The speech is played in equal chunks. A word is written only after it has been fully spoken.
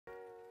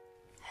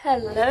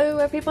Hello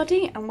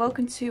everybody and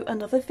welcome to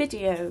another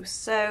video.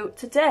 So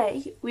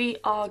today we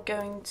are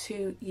going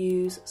to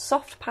use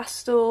soft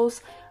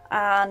pastels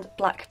and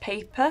black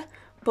paper,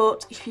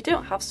 but if you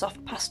don't have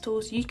soft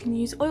pastels you can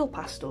use oil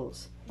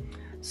pastels.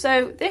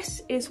 So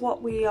this is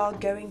what we are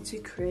going to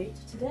create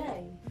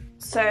today.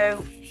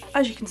 So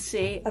as you can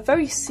see, a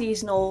very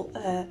seasonal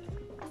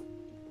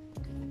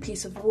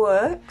piece of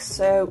work.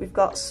 So we've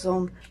got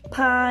some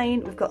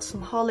pine, we've got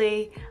some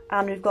holly,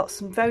 and we've got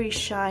some very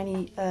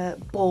shiny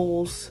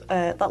balls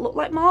that look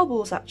like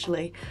marbles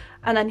actually.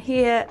 And then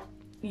here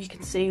you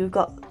can see we've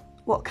got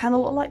what kind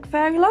of look like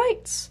fairy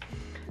lights.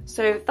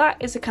 So that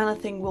is the kind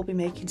of thing we'll be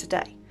making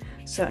today.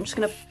 So I'm just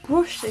going to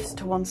brush this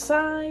to one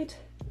side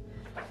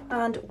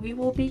and we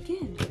will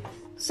begin.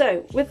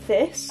 So with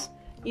this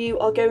you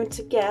are going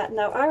to get,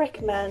 now I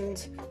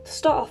recommend to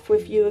start off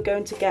with, you are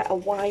going to get a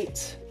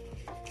white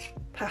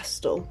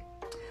pastel,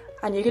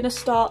 and you're going to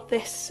start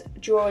this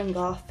drawing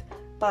off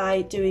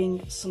by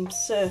doing some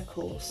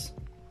circles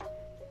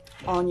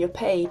on your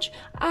page.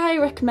 I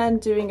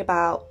recommend doing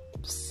about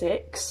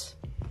 6.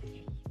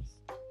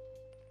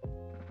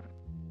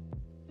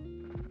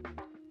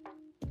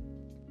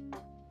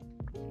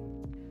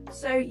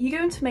 So you're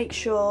going to make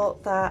sure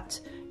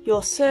that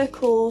your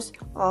circles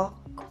are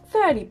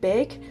fairly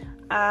big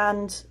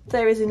and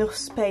there is enough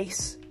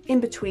space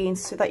in between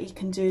so that you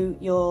can do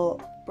your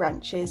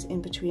branches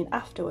in between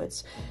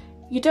afterwards.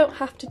 You don't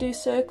have to do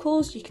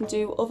circles, you can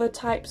do other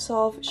types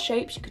of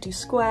shapes. You could do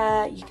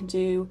square, you can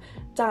do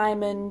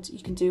diamond,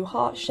 you can do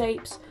heart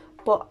shapes,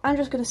 but I'm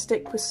just going to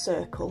stick with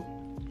circle.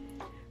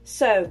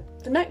 So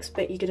the next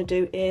bit you're going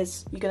to do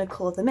is you're going to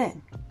colour them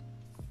in.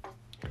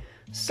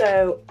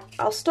 So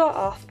I'll start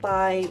off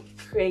by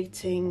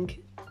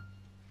creating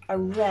a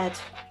red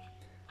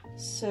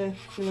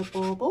circular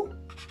bauble.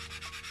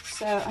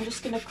 So I'm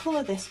just going to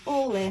colour this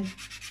all in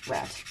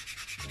red,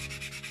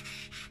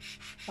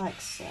 like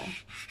so.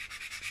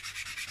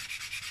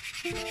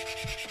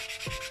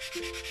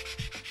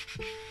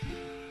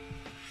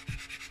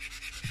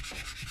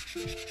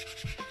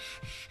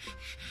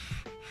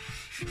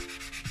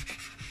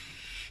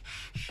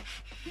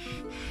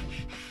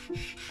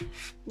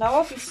 Now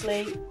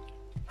obviously,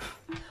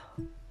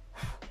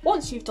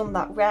 once you've done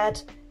that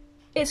red,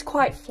 it's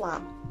quite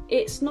flat.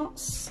 It's not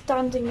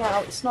standing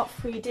out, it's not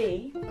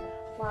 3D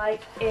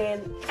like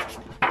in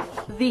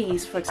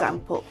these, for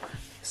example.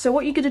 So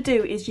what you're going to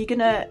do is you're going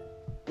to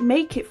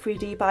make it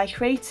 3D by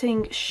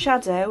creating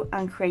shadow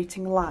and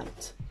creating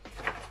light.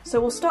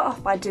 So we'll start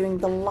off by doing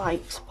the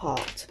light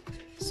part.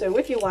 So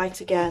with your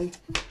white again,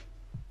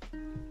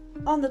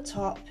 on the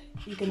top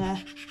you're going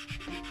to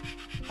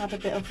add a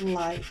bit of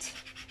light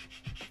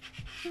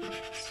to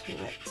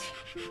it.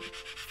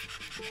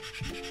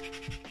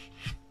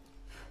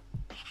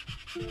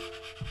 There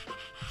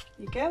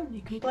you go,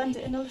 you can blend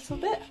it in a little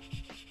bit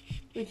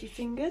with your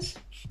fingers.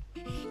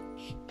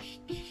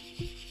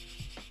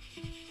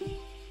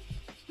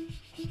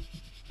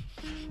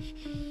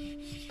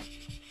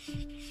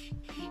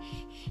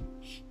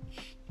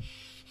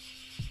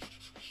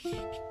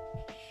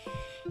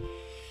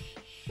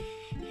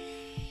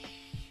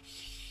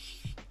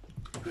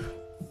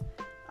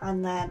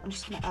 And then I'm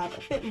just going to add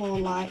a bit more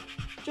light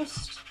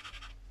just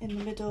in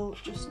the middle,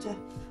 just to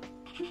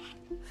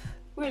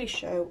really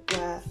show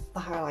where the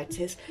highlight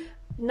is.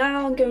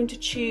 Now I'm going to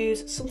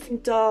choose something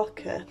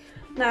darker.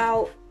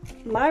 Now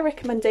my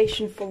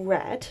recommendation for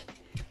red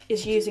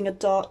is using a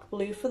dark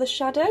blue for the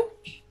shadow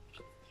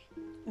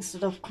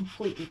instead of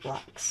completely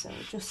black. So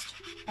just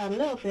add a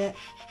little bit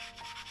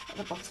at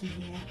the bottom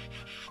here,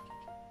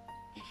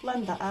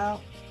 blend that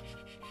out.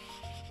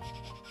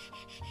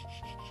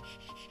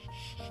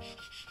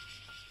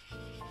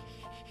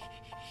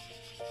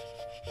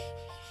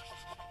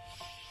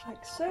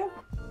 Like so.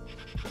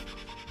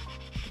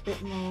 A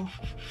bit more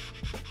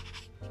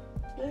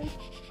blue.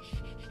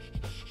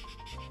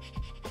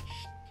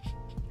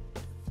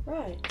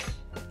 Right,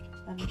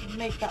 and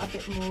make that a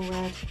bit more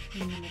red in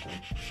the middle.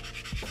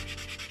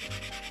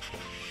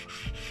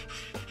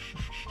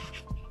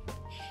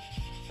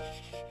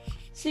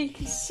 So you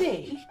can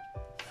see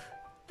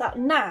that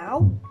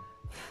now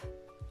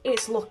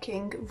it's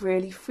looking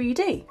really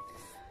 3D.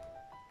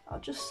 I'll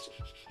just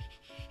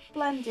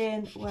blend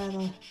in where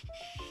the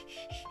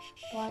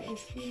light is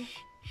here.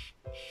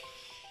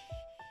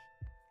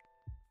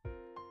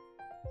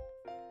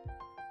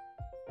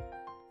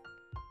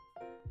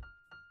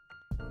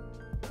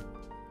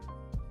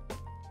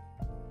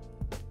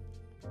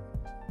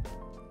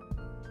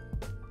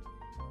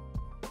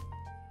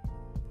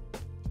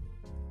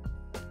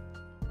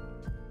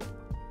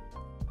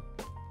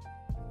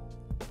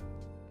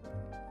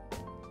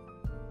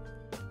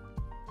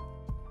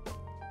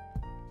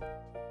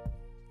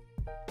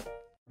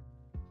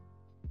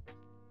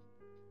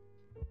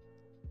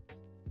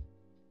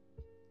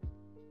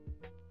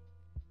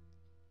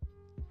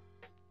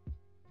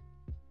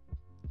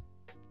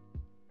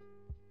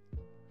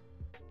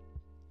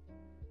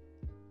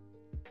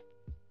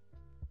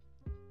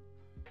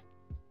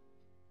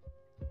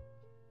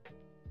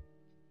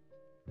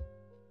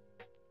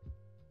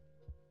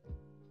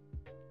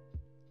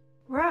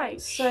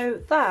 Right,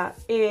 so that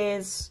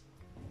is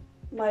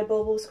my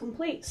baubles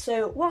complete.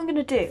 So what I'm going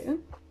to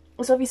do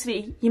is,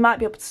 obviously you might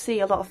be able to see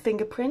a lot of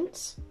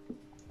fingerprints.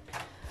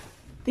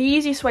 The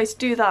easiest way to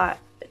do that,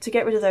 to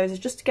get rid of those, is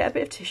just to get a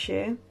bit of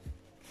tissue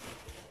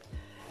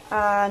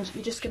and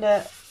you're just going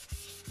to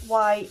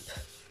wipe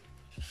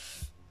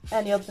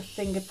any of the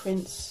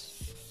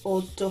fingerprints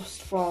or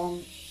dust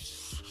from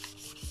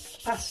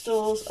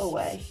pastels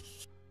away.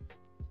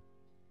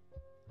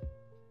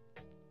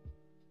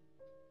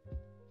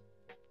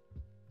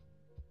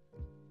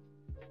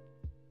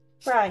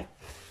 Right,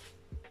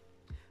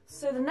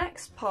 so the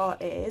next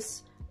part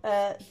is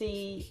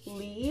the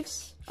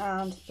leaves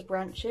and the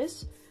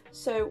branches.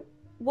 So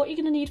what you're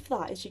going to need for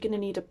that is you're going to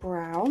need a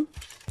brown.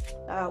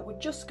 We're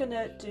just going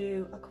to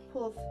do a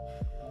couple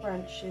of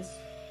branches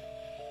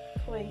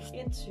going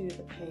into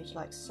the page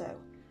like so.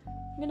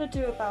 I'm going to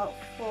do about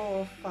 4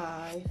 or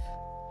 5.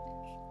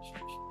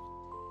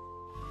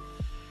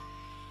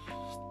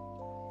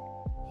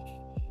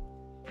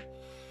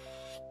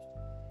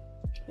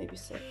 Maybe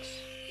 6.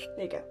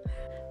 There you go.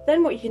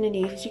 Then what you're going to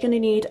need is you're going to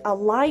need a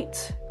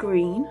light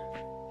green,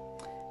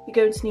 you're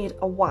going to need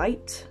a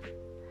white,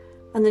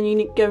 and then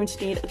you're going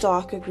to need a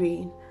darker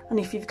green. And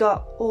if you've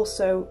got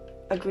also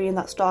a green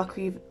that's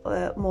darker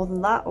more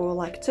than that, or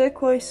like a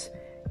turquoise,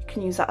 you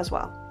can use that as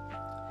well.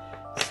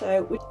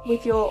 So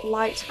with your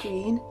light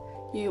green,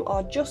 you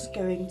are just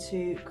going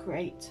to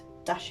create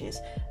dashes.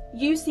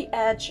 Use the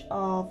edge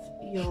of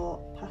your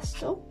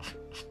pastel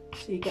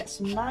so you get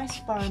some nice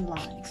fine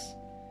lines.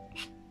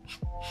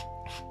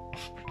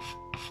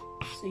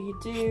 So you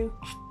do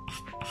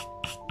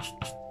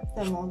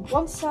them on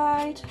one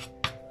side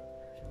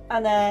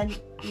and then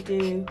you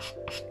do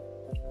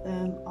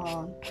them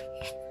on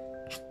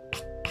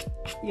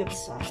the other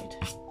side,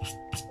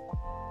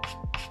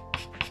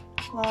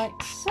 like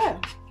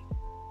so.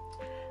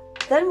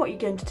 Then what you're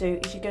going to do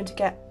is you're going to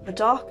get the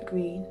darker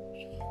green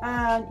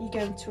and you're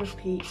going to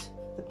repeat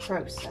the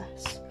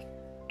process,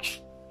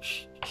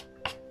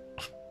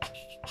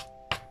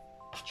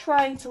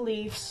 trying to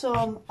leave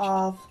some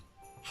of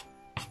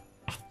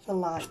the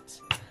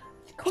light.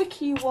 The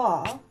quicker you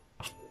are,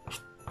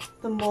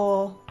 the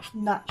more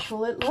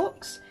natural it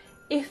looks.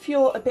 If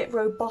you're a bit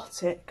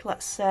robotic,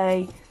 let's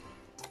say,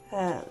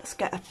 let's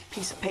get a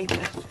piece of paper.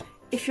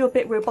 If you're a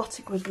bit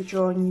robotic with the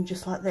drawing,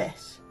 just like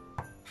this,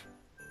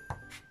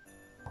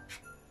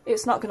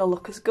 it's not going to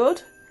look as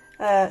good.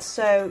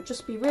 So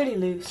just be really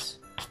loose,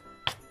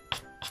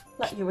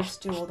 let your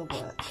wrist do all the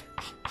work.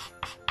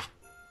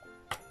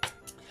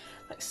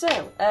 Like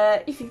so.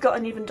 If you've got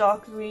an even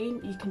darker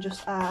green, you can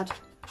just add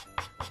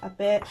a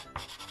bit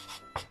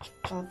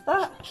of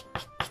that,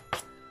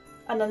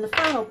 and then the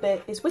final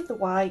bit is with the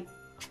white.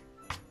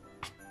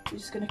 You're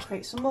just going to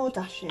create some more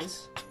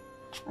dashes,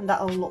 and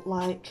that'll look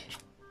like,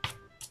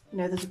 you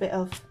know, there's a bit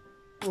of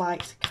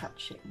light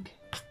catching,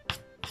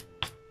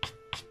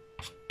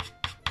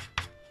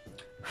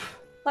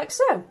 like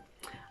so.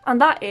 And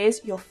that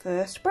is your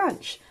first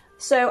branch.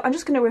 So I'm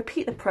just going to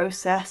repeat the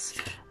process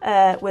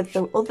with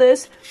the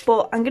others,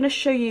 but I'm going to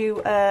show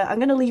you, I'm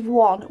going to leave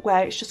one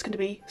where it's just going to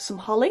be some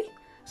holly.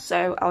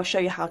 So I'll show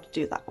you how to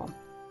do that one.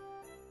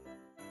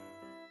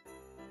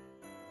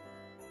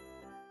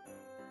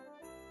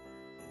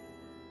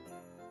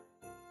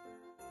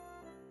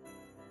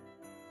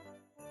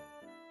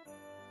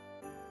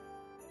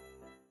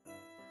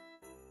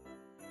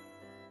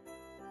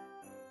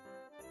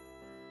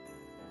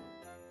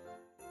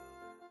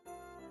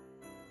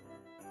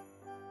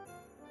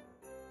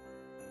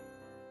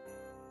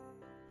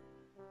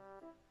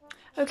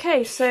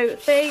 Okay, so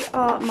they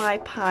are my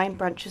pine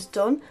branches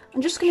done.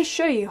 I'm just going to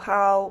show you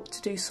how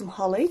to do some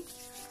holly.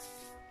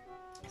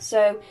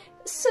 So,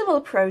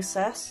 similar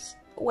process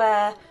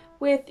where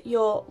with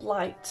your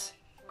light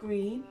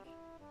green,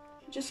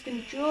 I'm just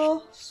going to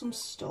draw some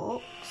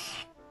stalks.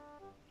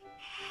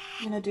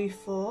 I'm going to do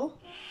 4,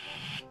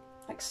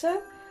 like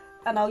so,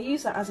 and I'll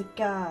use that as a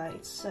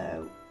guide.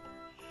 So,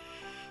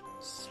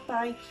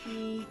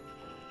 spiky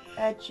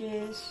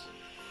edges,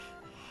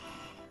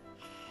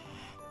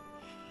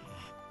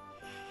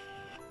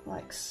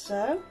 like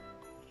so.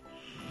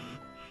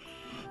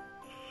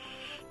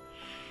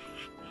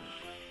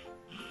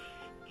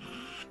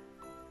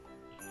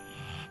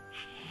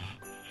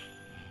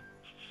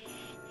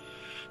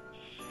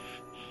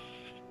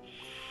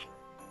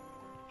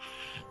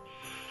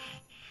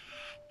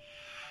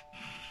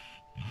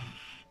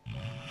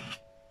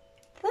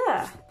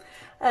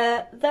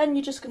 There. Then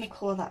you're just going to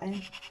colour that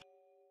in.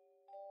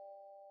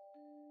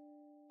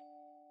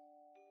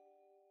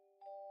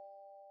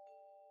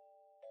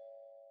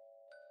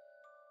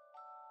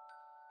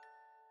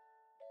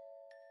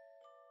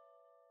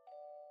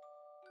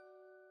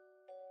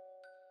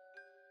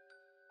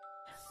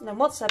 And then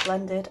once they're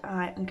blended,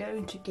 I am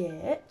going to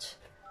get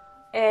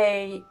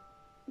a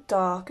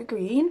darker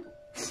green,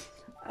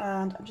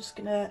 and I'm just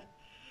going to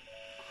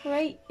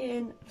create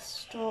in the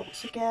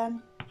stalks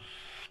again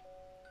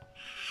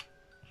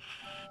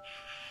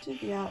to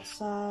the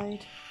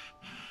outside.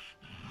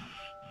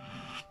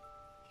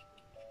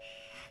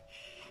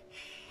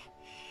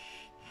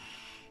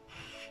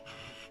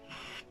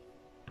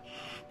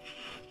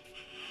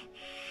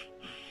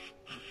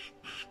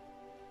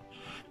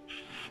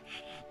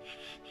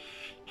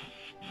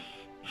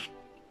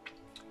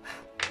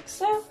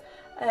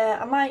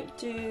 I might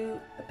do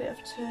a bit of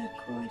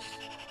turquoise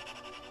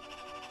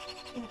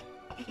just to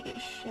get a bit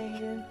of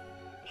shading.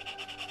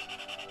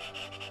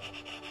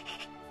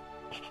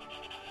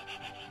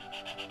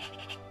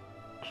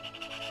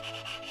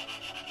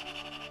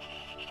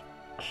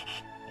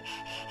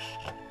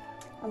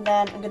 And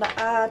then I'm going to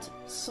add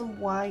some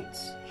white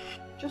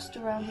just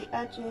around the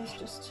edges,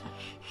 just to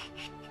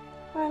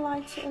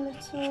highlight it a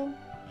little.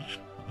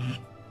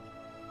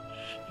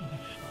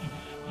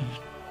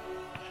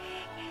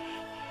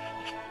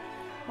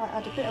 Might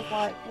add a bit of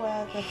white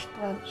where the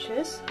branch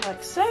is,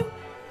 like so.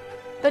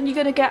 Then you're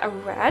going to get a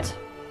red,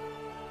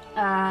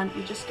 and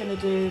you're just going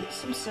to do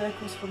some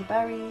circles for the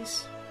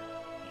berries.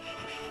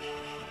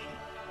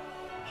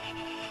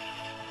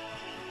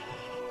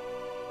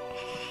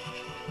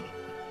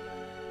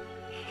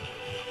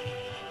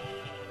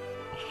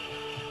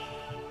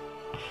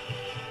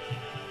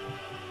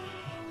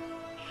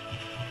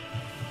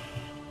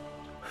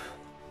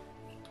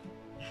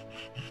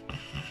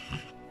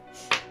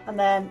 And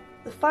then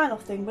the final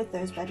thing with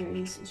those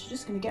berries is you're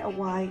just going to get a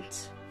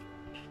white.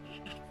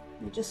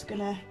 You're just going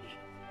to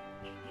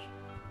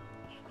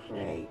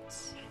create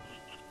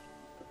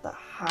that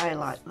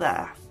highlight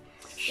there.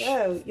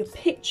 So your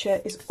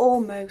picture is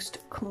almost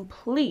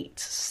complete.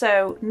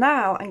 So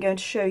now I'm going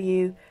to show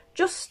you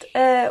just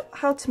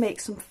how to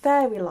make some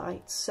fairy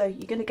lights. So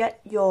you're going to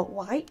get your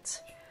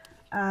white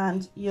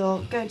and you're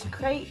going to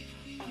create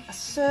a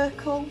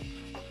circle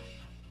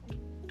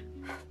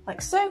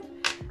like so.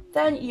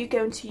 Then you're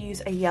going to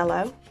use a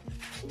yellow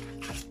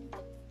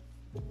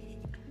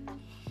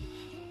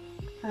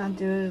and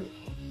do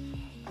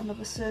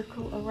another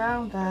circle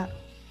around that,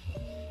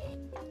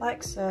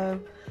 like so.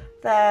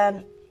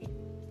 Then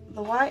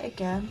the white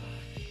again,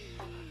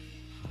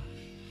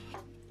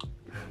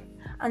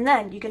 and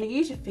then you're going to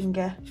use your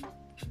finger,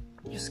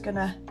 just going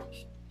to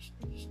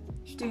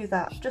do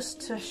that just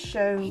to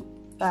show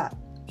that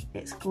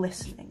it's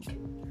glistening.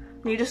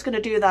 And you're just going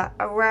to do that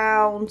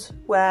around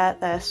where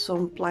there's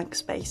some blank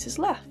spaces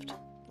left.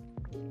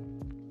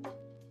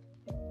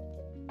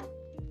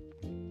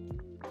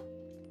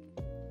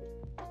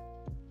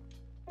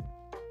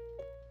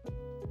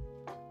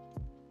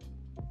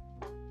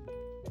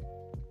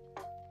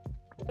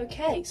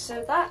 Okay,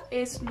 so that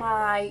is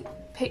my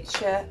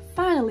picture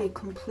finally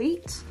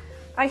complete.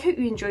 I hope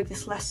you enjoyed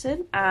this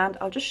lesson, and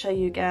I'll just show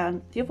you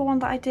again the other one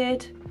that I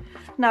did.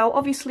 Now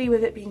obviously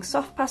with it being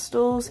soft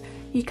pastels,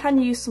 you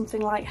can use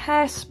something like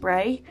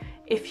hairspray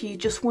if you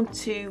just want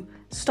to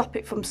stop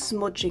it from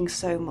smudging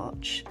so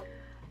much.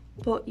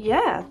 But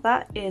yeah,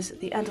 that is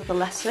the end of the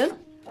lesson,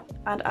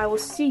 and I will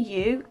see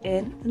you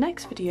in the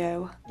next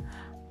video.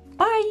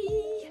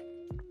 Bye!